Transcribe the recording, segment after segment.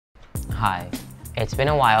Hi, it's been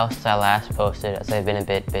a while since I last posted as I've been a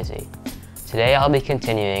bit busy. Today I'll be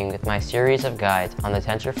continuing with my series of guides on the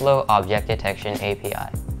TensorFlow Object Detection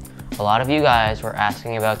API. A lot of you guys were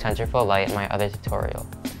asking about TensorFlow Lite in my other tutorial.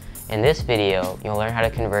 In this video, you'll learn how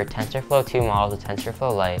to convert TensorFlow 2 models to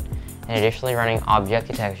TensorFlow Lite and additionally running object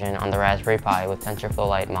detection on the Raspberry Pi with TensorFlow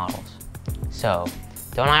Lite models. So,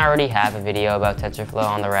 don't I already have a video about TensorFlow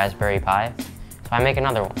on the Raspberry Pi? So I make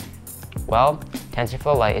another one. Well,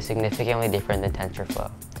 TensorFlow Lite is significantly different than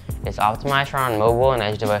TensorFlow. It's optimized for on mobile and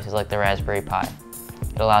edge devices like the Raspberry Pi.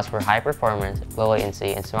 It allows for high performance, low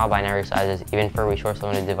latency, and small binary sizes even for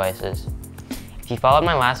resource-limited devices. If you followed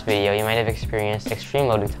my last video, you might have experienced extreme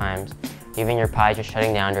loading times, leaving your Pi just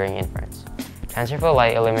shutting down during inference. TensorFlow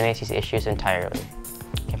Lite eliminates these issues entirely.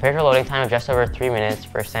 Compared to a loading time of just over 3 minutes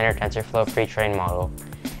for a standard TensorFlow pre-trained model,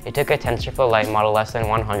 it took a TensorFlow Lite model less than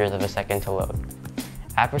 1/100th of a second to load.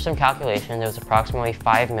 After some calculations, it was approximately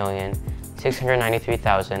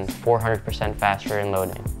 5,693,400% faster in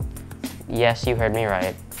loading. Yes, you heard me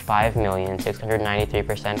right,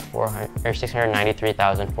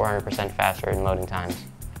 693,400% faster in loading times.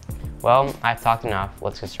 Well, I've talked enough,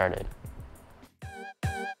 let's get started.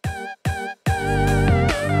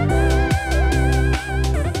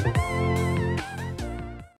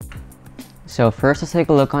 So first, let's take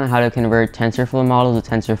a look on how to convert TensorFlow models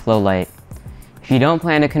to TensorFlow Lite. If you don't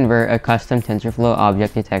plan to convert a custom TensorFlow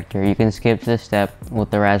object detector, you can skip this step with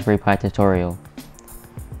the Raspberry Pi tutorial.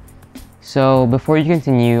 So before you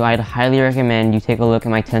continue, I'd highly recommend you take a look at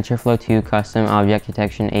my TensorFlow 2 custom object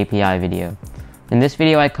detection API video. In this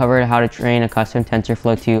video, I covered how to train a custom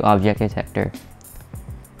TensorFlow 2 object detector.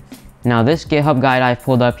 Now this GitHub guide I've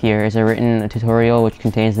pulled up here is a written tutorial which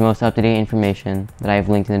contains the most up-to-date information that I've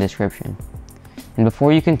linked in the description. And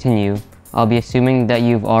before you continue, I'll be assuming that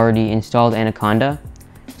you've already installed Anaconda,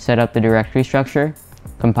 set up the directory structure,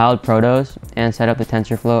 compiled protos, and set up the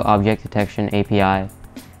TensorFlow Object Detection API,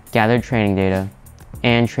 gathered training data,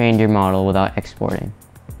 and trained your model without exporting.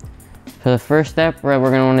 So the first step we're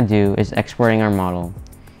going to want to do is exporting our model.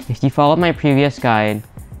 If you followed my previous guide,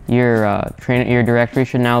 your directory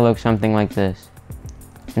should now look something like this.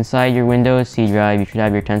 Inside your Windows C drive, you should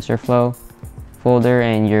have your TensorFlow folder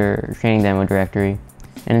and your training demo directory.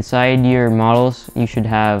 And inside your models, you should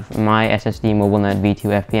have my SSD MobileNet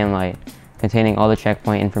V2 FPM Lite, containing all the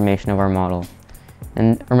checkpoint information of our model.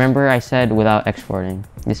 And remember I said without exporting.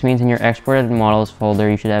 This means in your exported models folder,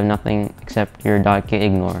 you should have nothing except your .git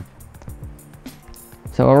ignore.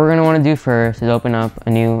 So what we're going to want to do first is open up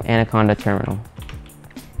a new Anaconda terminal.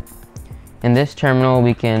 In this terminal,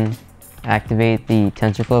 we can activate the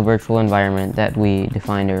TensorFlow virtual environment that we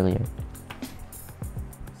defined earlier.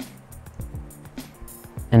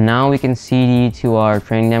 And now we can cd to our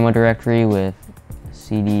training demo directory with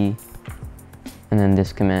cd and then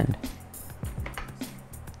this command.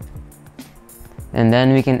 And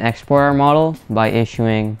then we can export our model by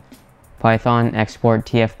issuing python export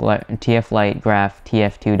TFLite graph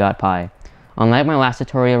tf2.py. Unlike my last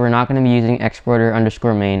tutorial, we're not going to be using exporter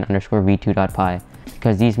 _main _v2.py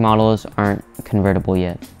because these models aren't convertible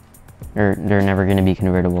yet, or they're never going to be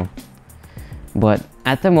convertible. But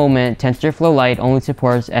at the moment, TensorFlow Lite only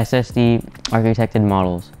supports SSD architected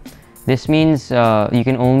models. This means you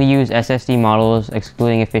can only use SSD models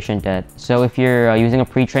excluding efficient dead. So if you're using a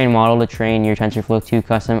pre-trained model to train your TensorFlow 2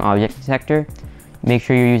 custom object detector, make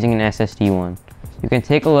sure you're using an SSD one. You can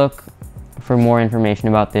take a look for more information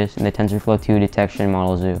about this in the TensorFlow 2 detection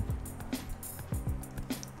model zoo.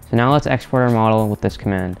 So now let's export our model with this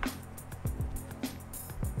command.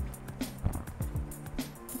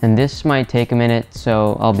 And this might take a minute,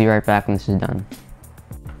 so I'll be right back when this is done.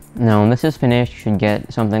 Now when this is finished, you should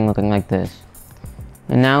get something looking like this.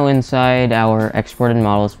 And now inside our exported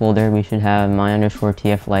models folder, we should have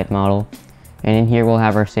my_TFLite model, and in here we'll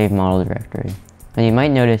have our saved model directory. And you might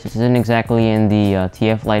notice this isn't exactly in the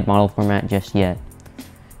TFLite model format just yet.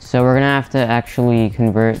 So we're gonna have to actually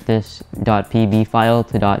convert this .pb file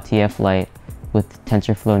to .tflite with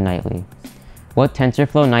TensorFlow Nightly. What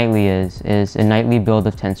TensorFlow Nightly is a nightly build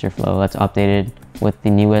of TensorFlow that's updated with the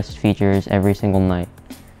newest features every single night.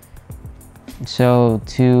 So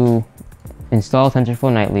to install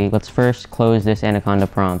TensorFlow Nightly, let's first close this Anaconda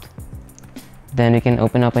prompt. Then we can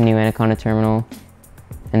open up a new Anaconda terminal,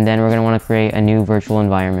 and then we're going to want to create a new virtual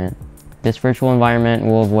environment. This virtual environment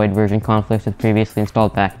will avoid version conflicts with previously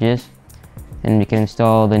installed packages, and we can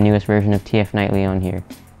install the newest version of TF Nightly on here.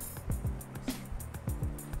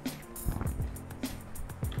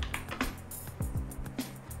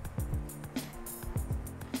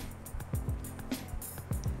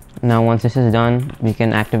 Now once this is done, we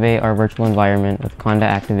can activate our virtual environment with conda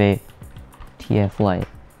activate TFLite.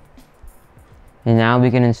 And now we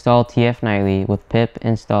can install TFLite with pip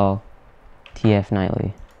install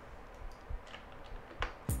TFLite.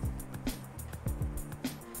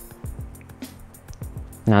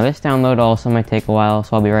 Now this download also might take a while,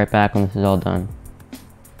 so I'll be right back when this is all done.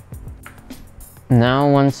 Now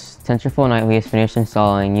once TensorFlow Lite is finished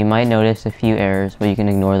installing, you might notice a few errors, but you can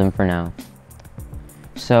ignore them for now.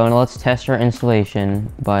 So now let's test our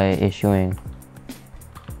installation by issuing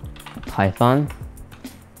Python,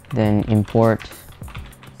 then import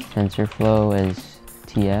TensorFlow as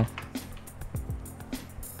TF.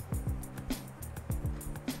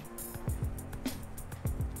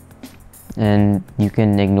 And you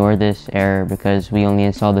can ignore this error because we only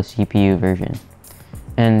installed the CPU version.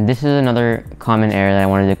 And this is another common error that I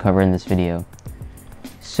wanted to cover in this video.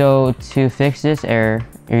 So to fix this error,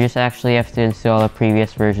 you just actually have to install a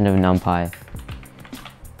previous version of NumPy.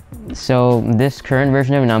 So this current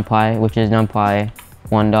version of NumPy, which is NumPy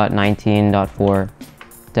 1.19.4,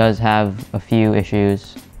 does have a few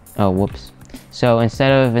issues. Oh, whoops. So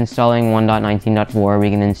instead of installing 1.19.4, we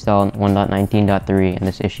can install 1.19.3, and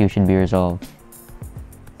this issue should be resolved.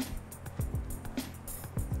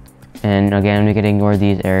 And again, we could ignore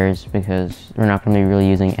these errors because we're not going to be really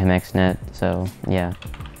using MXNet, so yeah.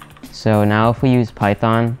 So now if we use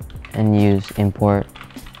Python and use import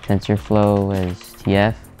TensorFlow as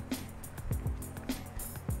TF,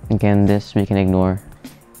 again, this we can ignore.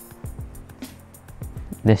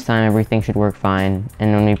 This time everything should work fine,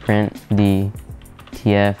 and when we print the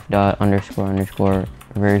tf.__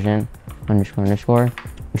 version __,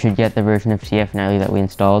 we should get the version of TFLite that we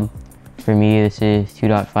installed. For me, this is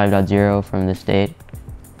 2.5.0 from this date.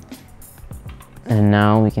 And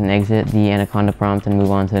now we can exit the Anaconda prompt and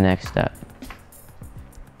move on to the next step.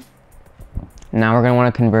 Now we're going to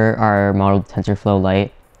want to convert our model to TensorFlow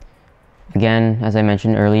Lite. Again, as I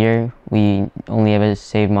mentioned earlier, we only have a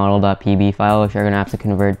saved model.pb file, which we're going to have to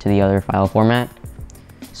convert to the other file format.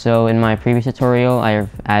 So in my previous tutorial, I've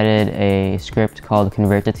added a script called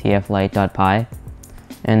convert to TFLite.py.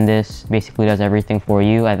 And this basically does everything for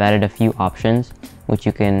you. I've added a few options which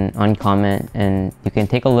you can uncomment, and you can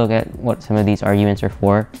take a look at what some of these arguments are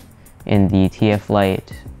for in the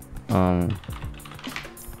TFLite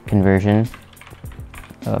conversion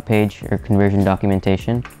page or conversion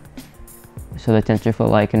documentation. So the TensorFlow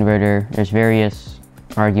Lite converter, there's various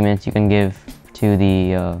arguments you can give to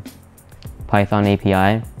the Python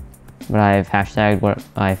API, but I've hashtagged what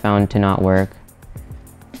I found to not work.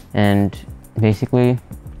 And basically,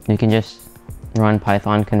 you can just run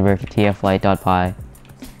python convert to tflite.py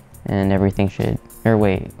and everything should, or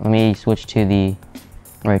wait, let me switch to the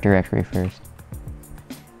right directory first.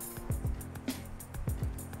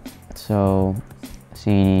 So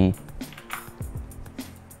cd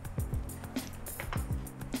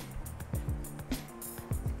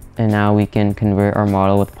and now we can convert our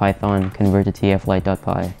model with python convert to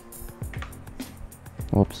tflite.py.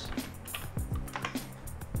 Whoops.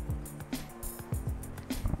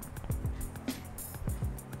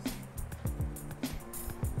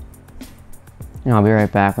 And I'll be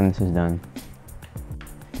right back when this is done.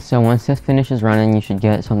 So once this finishes running, you should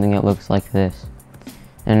get something that looks like this.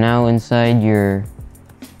 And now inside your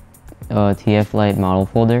TFLite model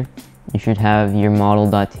folder, you should have your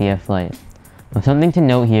model.tflite. Now something to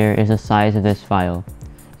note here is the size of this file.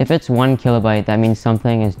 If it's 1 kilobyte, that means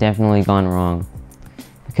something has definitely gone wrong.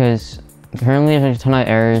 Because currently there's a ton of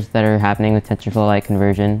errors that are happening with TensorFlow Lite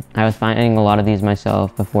conversion. I was finding a lot of these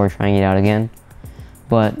myself before trying it out again.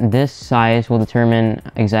 But this size will determine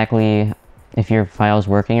exactly if your file is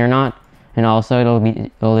working or not, and also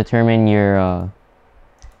it'll determine your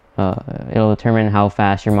it'll determine how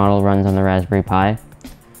fast your model runs on the Raspberry Pi.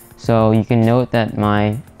 So you can note that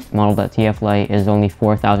my model.tflite is only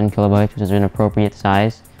 4,000 kilobytes, which is an appropriate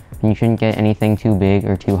size, and you shouldn't get anything too big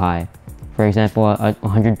or too high. For example,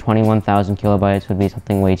 121,000 kilobytes would be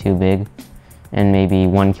something way too big, and maybe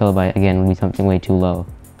 1 kilobyte again would be something way too low.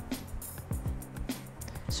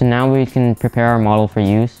 So now we can prepare our model for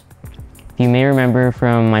use. If you may remember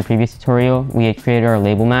from my previous tutorial, we had created our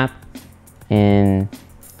label map in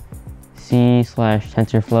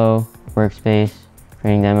C/TensorFlow workspace,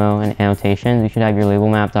 training demo, and annotations. We should have your label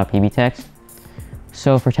map.pb text.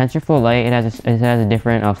 So for TensorFlow Lite, it has a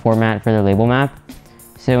different format for the label map.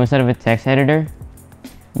 So instead of a text editor,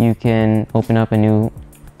 you can open up a new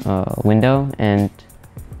window and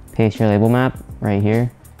paste your label map right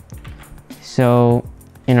here. So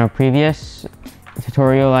in our previous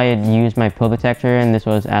tutorial, I had used my pill detector, and this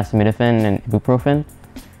was acetaminophen and ibuprofen.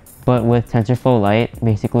 But with TensorFlow Lite,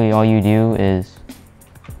 basically all you do is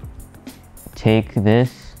take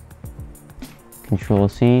this, Control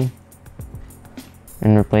C,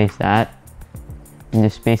 and replace that And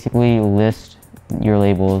just basically list your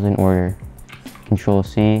labels in order. Control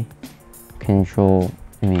C, Control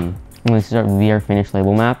V. And this is our finished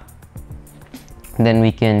label map. Then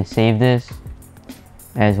we can save this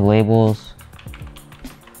as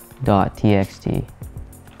labels.txt.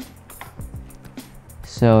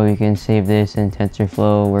 So you can save this in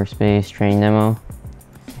TensorFlow Workspace Train Demo,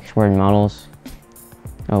 Export Models.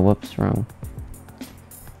 Oh, whoops, wrong.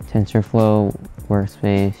 TensorFlow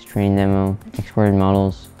Workspace Train Demo, Exported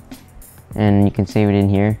Models, and you can save it in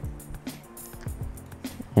here.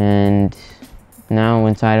 And now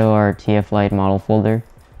inside of our TFLite model folder,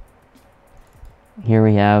 here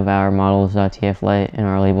we have our models.tflite and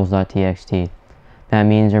our labels.txt. That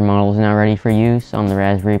means our model is now ready for use on the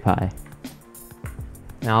Raspberry Pi.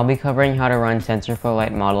 Now I'll be covering how to run TensorFlow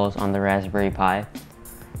Lite models on the Raspberry Pi.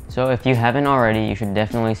 So if you haven't already, you should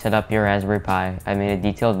definitely set up your Raspberry Pi. I made a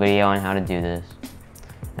detailed video on how to do this.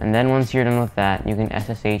 And then once you're done with that, you can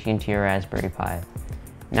SSH into your Raspberry Pi.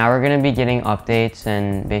 Now we're going to be getting updates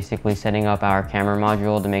and basically setting up our camera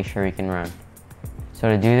module to make sure we can run. So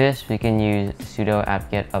to do this, we can use sudo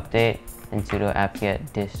apt-get update and sudo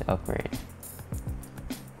apt-get dist upgrade.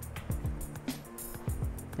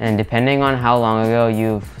 And depending on how long ago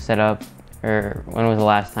you've set up, or when was the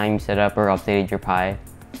last time you set up or updated your Pi,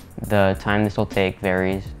 the time this will take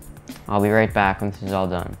varies. I'll be right back when this is all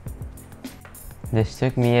done. This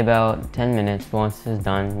took me about 10 minutes, but once this is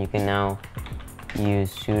done, you can now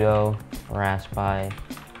use sudo raspi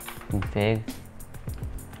config.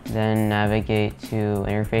 Then navigate to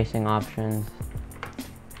interface options,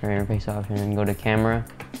 and go to camera,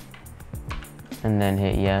 and then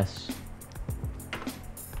hit yes.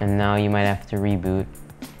 And now you might have to reboot,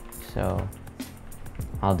 so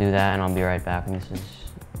I'll do that and I'll be right back when this is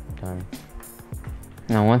done.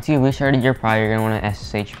 Now once you've restarted your Pi, you're going to want to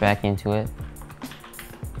SSH back into it.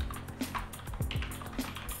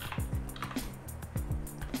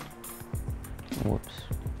 Whoops.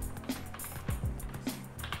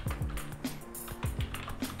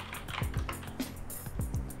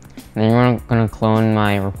 Then you're going to clone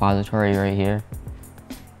my repository right here.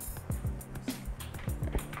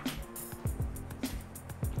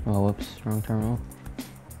 Oh, whoops, wrong terminal.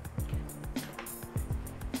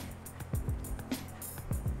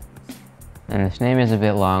 And this name is a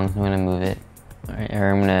bit long, so I'm going to move it. Or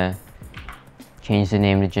I'm going to change the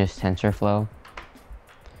name to just TensorFlow.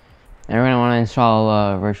 And we're going to want to install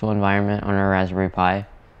a virtual environment on our Raspberry Pi.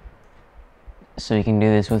 So you can do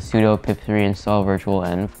this with sudo pip3 install virtual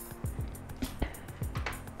env.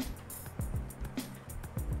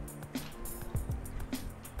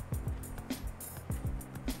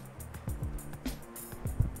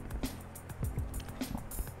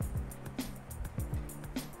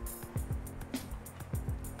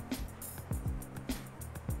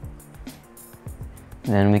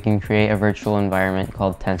 Then we can create a virtual environment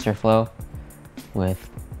called TensorFlow with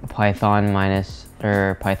Python 3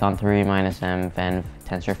 -m venv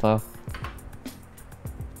TensorFlow.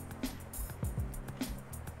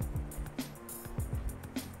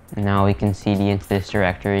 Now we can cd into this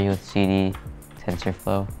directory with cd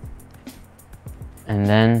TensorFlow. And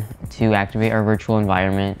then to activate our virtual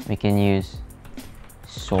environment, we can use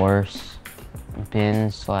source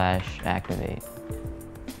bin/activate.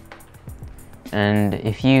 And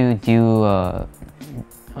if you do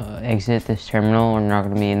exit this terminal, we're not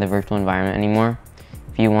going to be in the virtual environment anymore.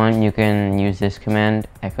 If you want, you can use this command,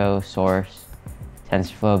 echo source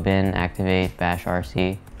TensorFlow bin activate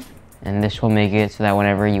 -rc. And this will make it so that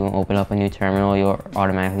whenever you open up a new terminal, you're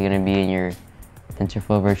automatically going to be in your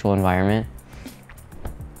TensorFlow virtual environment.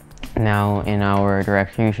 Now in our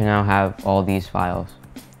directory, you should now have all these files.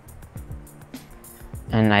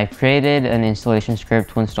 And I've created an installation script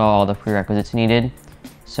to install all the prerequisites needed.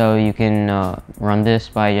 So you can run this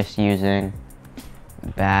by just using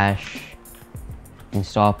bash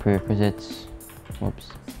install prerequisites,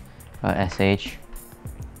 sh,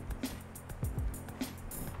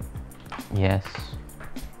 yes.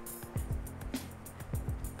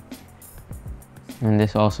 And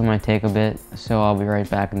this also might take a bit, so I'll be right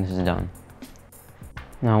back when this is done.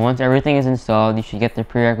 Now once everything is installed, you should get the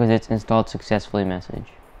prerequisites installed successfully message.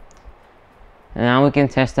 And now we can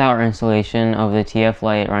test out our installation of the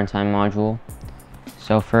TFLite runtime module.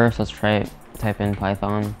 So first, let's type in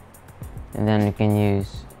Python, and then we can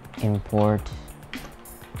use import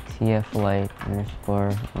TFLite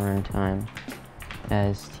 _runtime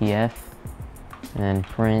as TF, and then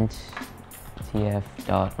print TF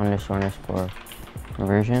dot __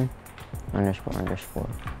 version __.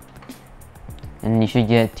 And you should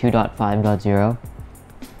get 2.5.0.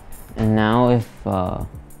 And now if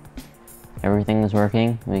everything is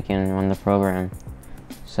working, we can run the program.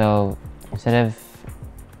 So I'm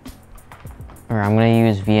going to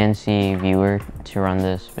use VNC Viewer to run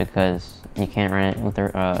this because you can't run it with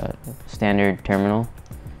a standard terminal.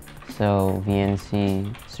 So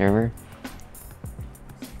VNC Server.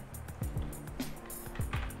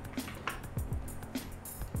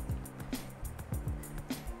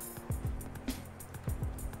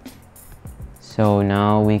 So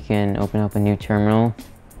now we can open up a new terminal,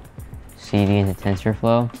 cd into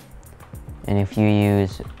TensorFlow, and if you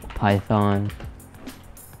use Python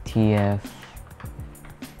TFLite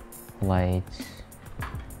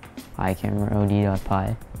iCamera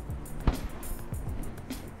od.py,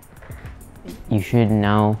 you should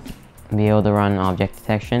now be able to run object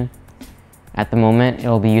detection. At the moment,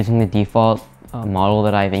 it'll be using the default model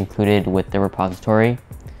that I've included with the repository.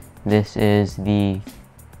 This is the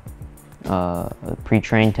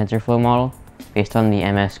pre-trained TensorFlow model based on the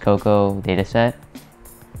MS Coco dataset,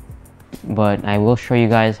 but I will show you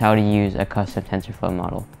guys how to use a custom TensorFlow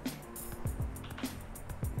model.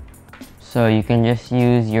 So you can just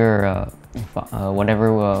use your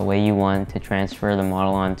whatever way you want to transfer the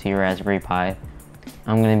model onto your Raspberry Pi.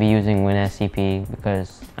 I'm going to be using WinSCP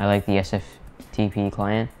because I like the SFTP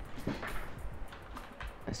client.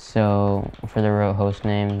 So for the root host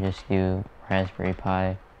name, just do Raspberry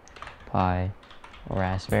Pi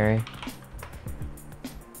Raspberry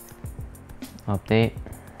update,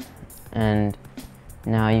 and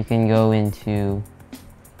now you can go into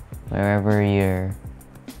wherever your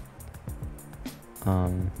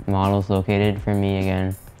model is located. For me,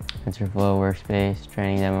 again, TensorFlow Workspace,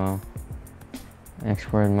 Training Demo,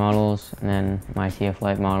 Exported Models, and then my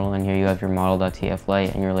TFLite model, and here you have your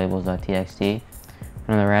model.tflite and your labels.txt.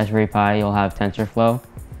 On the Raspberry Pi, you'll have TensorFlow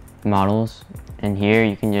models, and here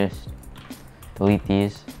you can just delete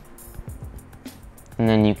these, and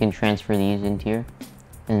then you can transfer these into here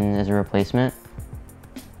and as a replacement,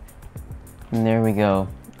 and there we go,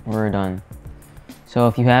 we're done. So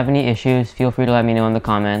if you have any issues, feel free to let me know in the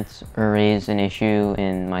comments or raise an issue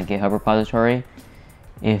in my GitHub repository.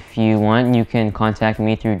 If you want, you can contact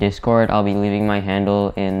me through Discord. I'll be leaving my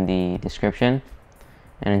handle in the description,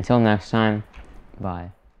 and until next time, bye.